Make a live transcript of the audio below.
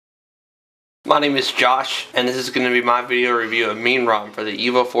My name is Josh, and this is going to be my video review of MeanROM for the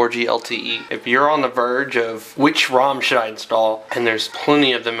EVO 4G LTE. If you're on the verge of which ROM should I install, and there's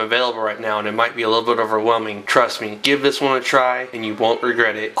plenty of them available right now and it might be a little bit overwhelming, trust me, give this one a try and you won't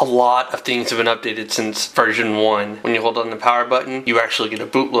regret it. A lot of things have been updated since version 1. When you hold on the power button, you actually get a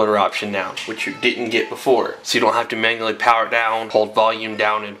bootloader option now, which you didn't get before. So you don't have to manually power it down, hold volume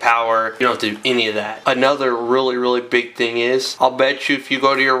down and power. You don't have to do any of that. Another really big thing is, I'll bet you if you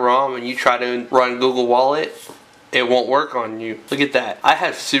go to your ROM and you try to run Google Wallet, it won't work on you. Look at that. I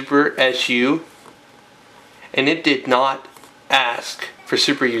have Super SU and it did not ask for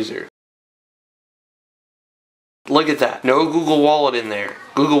super user. Look at that. No Google Wallet in there.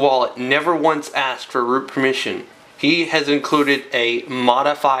 Google Wallet never once asked for root permission. He has included a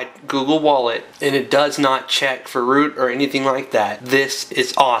modified Google Wallet and it does not check for root or anything like that. This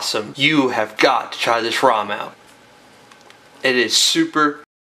is awesome. You have got to try this ROM out. It is super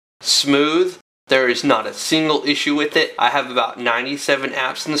smooth. There is not a single issue with it. I have about 97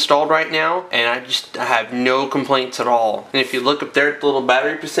 apps installed right now and I have no complaints at all. And if you look up there at the little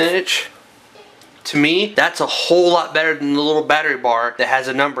battery percentage, to me, that's a whole lot better than the little battery bar that has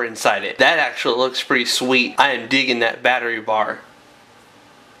a number inside it. That actually looks pretty sweet. I am digging that battery bar.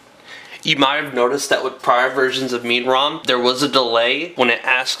 You might have noticed that with prior versions of MeanROM, there was a delay when it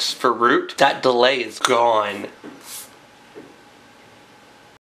asks for root. That delay is gone.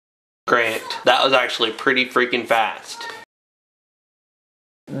 Grant, that was actually pretty freaking fast.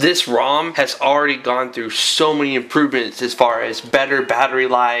 This ROM has already gone through so many improvements as far as better battery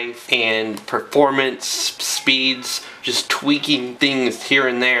life and performance, speeds, just tweaking things here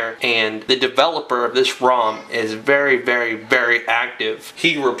and there. And the developer of this ROM is very active.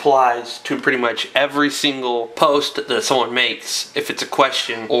 He replies to pretty much every single post that someone makes if it's a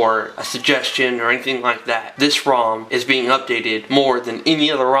question or a suggestion or anything like that. This ROM is being updated more than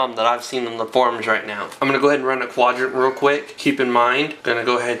any other ROM that I've seen on the forums right now. I'm going to go ahead and run a quadrant real quick. Keep in mind, I'm going to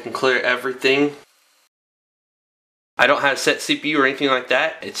go ahead and clear everything. I don't have set CPU or anything like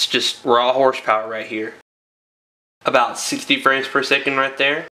that. It's just raw horsepower right here. About 60 frames per second right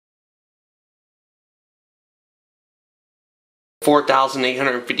there.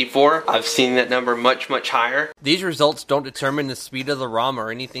 4,854. I've seen that number much higher. These results don't determine the speed of the ROM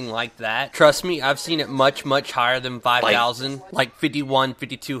or anything like that. Trust me, I've seen it much higher than 5,000, like 51,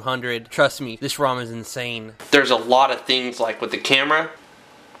 5,200. Trust me, this ROM is insane. There's a lot of things like with the camera.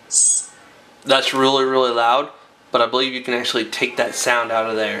 That's really loud, but I believe you can actually take that sound out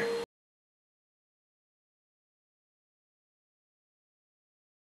of there.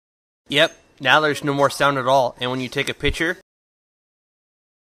 Yep, now there's no more sound at all, and when you take a picture,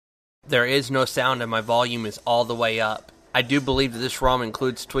 there is no sound and my volume is all the way up. I do believe that this ROM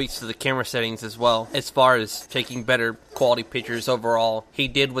includes tweaks to the camera settings as well, as far as taking better quality pictures overall. He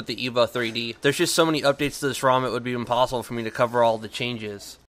did with the EVO 3D. There's just so many updates to this ROM it would be impossible for me to cover all the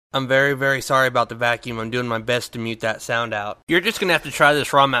changes. I'm very sorry about the vacuum. I'm doing my best to mute that sound out. You're just going to have to try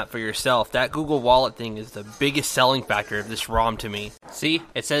this ROM out for yourself. That Google Wallet thing is the biggest selling factor of this ROM to me. See?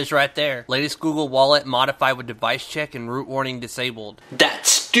 It says right there. Latest Google Wallet modified with device check and root warning disabled. That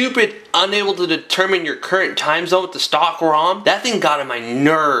stupid unable to determine your current time zone with the stock ROM, that thing got on my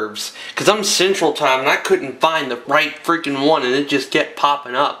nerves. Because I'm Central Time and I couldn't find the right freaking one and it just kept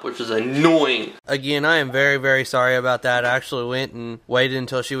popping up, which was annoying. Again, I am very sorry about that. I actually went and waited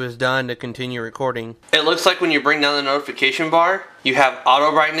until she was done to continue recording. It looks like when you bring down the notification bar, you have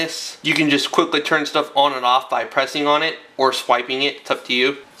auto brightness. You can just quickly turn stuff on and off by pressing on it or swiping it. It's up to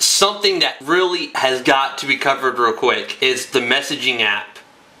you. Something that really has got to be covered real quick is the messaging app.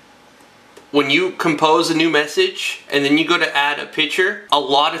 When you compose a new message and then you go to add a picture, a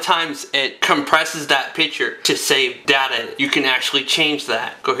lot of times it compresses that picture to save data. You can actually change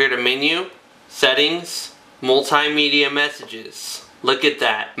that. Go here to menu, settings, multimedia messages. Look at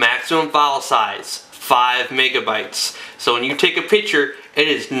that. Maximum file size, 5 megabytes. So when you take a picture, it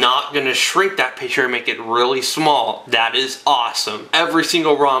is not going to shrink that picture and make it really small. That is awesome. Every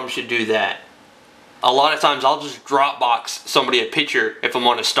single ROM should do that. A lot of times I'll just Dropbox somebody a picture if I'm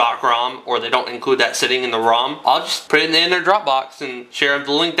on a stock ROM or they don't include that setting in the ROM. I'll just put it in their Dropbox and share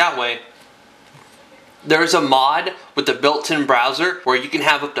the link that way. There's a mod with the built-in browser where you can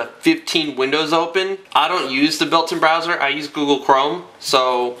have up to 15 windows open. I don't use the built-in browser, I use Google Chrome,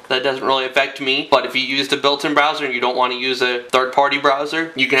 so that doesn't really affect me. But if you use the built-in browser and you don't want to use a third-party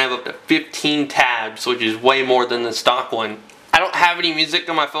browser, you can have up to 15 tabs, which is way more than the stock one. I don't have any music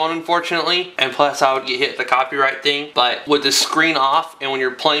on my phone, unfortunately, and plus I would get hit with the copyright thing, but with the screen off and when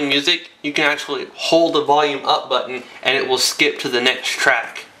you're playing music, you can actually hold the volume up button and it will skip to the next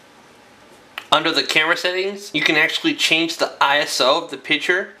track. Under the camera settings, you can actually change the ISO of the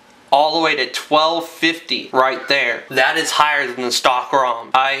picture all the way to 1250 right there. That is higher than the stock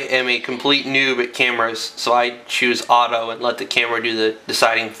ROM. I am a complete noob at cameras, so I choose auto and let the camera do the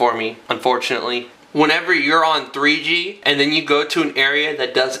deciding for me, unfortunately. Whenever you're on 3G and then you go to an area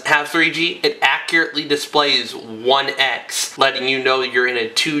that doesn't have 3G, it accurately displays 1x, letting you know you're in a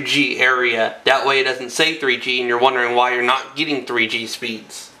 2G area. That way it doesn't say 3G and you're wondering why you're not getting 3G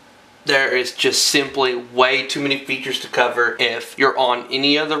speeds. There is just simply way too many features to cover. If you're on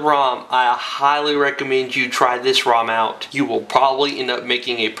any other ROM, I highly recommend you try this ROM out. You will probably end up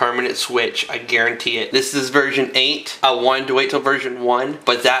making a permanent switch, I guarantee it. This is version 8. I wanted to wait till version 1,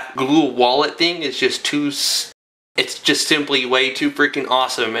 but that Google Wallet thing is just too... It's just simply way too freaking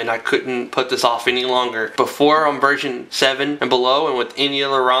awesome, and I couldn't put this off any longer. Before, on version 7 and below, and with any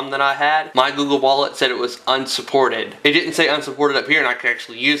other ROM that I had, my Google Wallet said it was unsupported. It didn't say unsupported up here and I could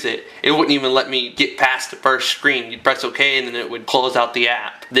actually use it. It wouldn't even let me get past the first screen. You'd press OK and then it would close out the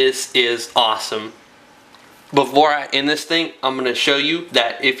app. This is awesome. Before I end this thing, I'm going to show you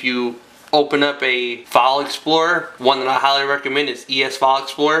that if you open up a file explorer, one that I highly recommend is ES File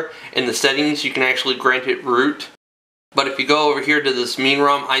Explorer. In the settings, you can actually grant it root. But if you go over here to this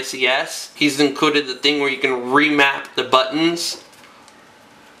MeanROM ICS, he's included the thing where you can remap the buttons.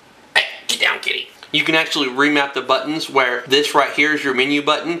 Hey, get down, kitty. You can actually remap the buttons where this right here is your menu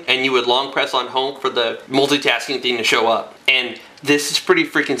button and you would long press on home for the multitasking thing to show up. And this is pretty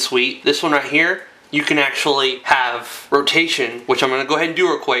freaking sweet. This one right here, you can actually have rotation, which I'm going to go ahead and do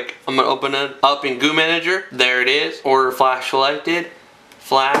real quick. I'm going to open it up in Goo Manager. There it is. Order flash selected.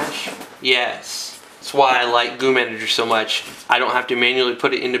 Flash. Yes. That's why I like Goo Manager so much. I don't have to manually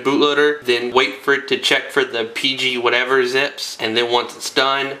put it into bootloader, then wait for it to check for the PG whatever zips, and then once it's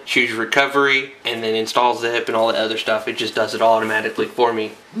done, choose recovery, and then install zip and all the other stuff. It just does it automatically for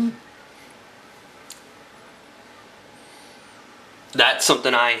me. That's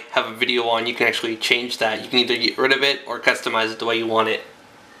something I have a video on. You can actually change that. You can either get rid of it or customize it the way you want it.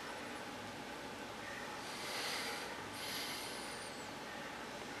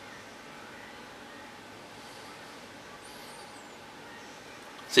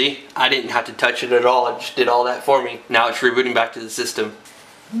 See, I didn't have to touch it at all. It just did all that for me. Now it's rebooting back to the system.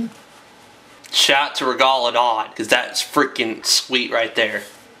 Shout out to Regaladon, because that's freaking sweet right there.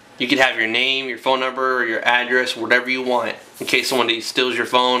 You could have your name, your phone number, or your address, whatever you want, in case somebody steals your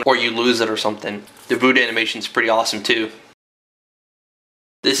phone or you lose it or something. The boot animation is pretty awesome too.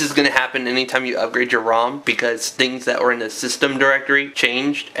 This is going to happen anytime you upgrade your ROM, because things that were in the system directory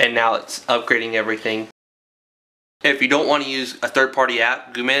changed and now it's upgrading everything. If you don't want to use a third-party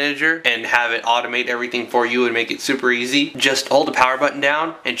app, Goo Manager, and have it automate everything for you and make it super easy, just hold the power button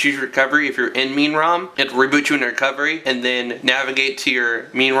down and choose recovery if you're in MeanROM. It'll reboot you into recovery, and then navigate to your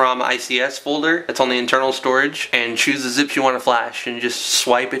MeanROM ICS folder that's on the internal storage and choose the zips you want to flash and just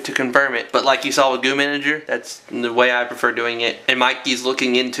swipe it to confirm it. But like you saw with Goo Manager, that's the way I prefer doing it. And Mikey's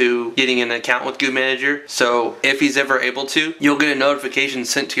looking into getting an account with Goo Manager, so if he's ever able to, you'll get a notification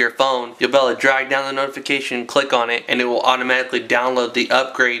sent to your phone. You'll be able to drag down the notification, click on it, and it will automatically download the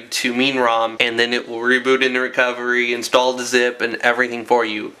upgrade to MeanROM, and then it will reboot into recovery, install the zip, and everything for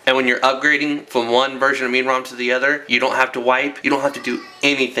you. And when you're upgrading from one version of MeanROM to the other, you don't have to wipe, you don't have to do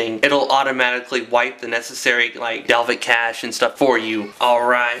anything. It'll automatically wipe the necessary like Delvet cache and stuff for you.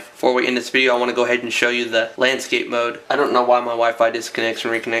 Alright, before we end this video, I want to go ahead and show you the landscape mode. I don't know why my Wi-Fi disconnects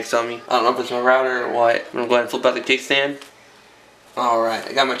and reconnects on me. I don't know if it's my router or what. I'm going to go ahead and flip out the kickstand. Alright,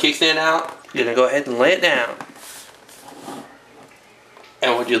 I got my kickstand out. I'm going to go ahead and lay it down.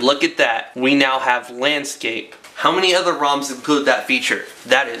 And would you look at that, we now have landscape. How many other ROMs include that feature?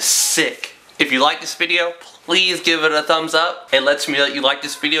 That is sick. If you like this video, please give it a thumbs up. It lets me know that you like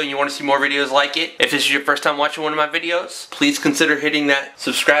this video and you want to see more videos like it. If this is your first time watching one of my videos, please consider hitting that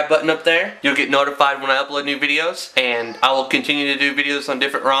subscribe button up there. You'll get notified when I upload new videos, and I will continue to do videos on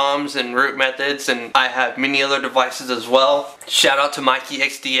different ROMs and root methods, and I have many other devices as well. Shout out to Mikey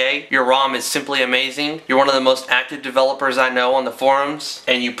XDA. Your ROM is simply amazing. You're one of the most active developers I know on the forums,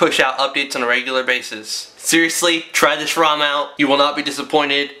 and you push out updates on a regular basis. Seriously, try this ROM out. You will not be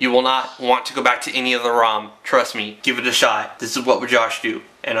disappointed. You will not want to go back to any other ROM. Trust me, give it a shot. This is What Would Josh Do,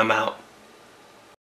 and I'm out.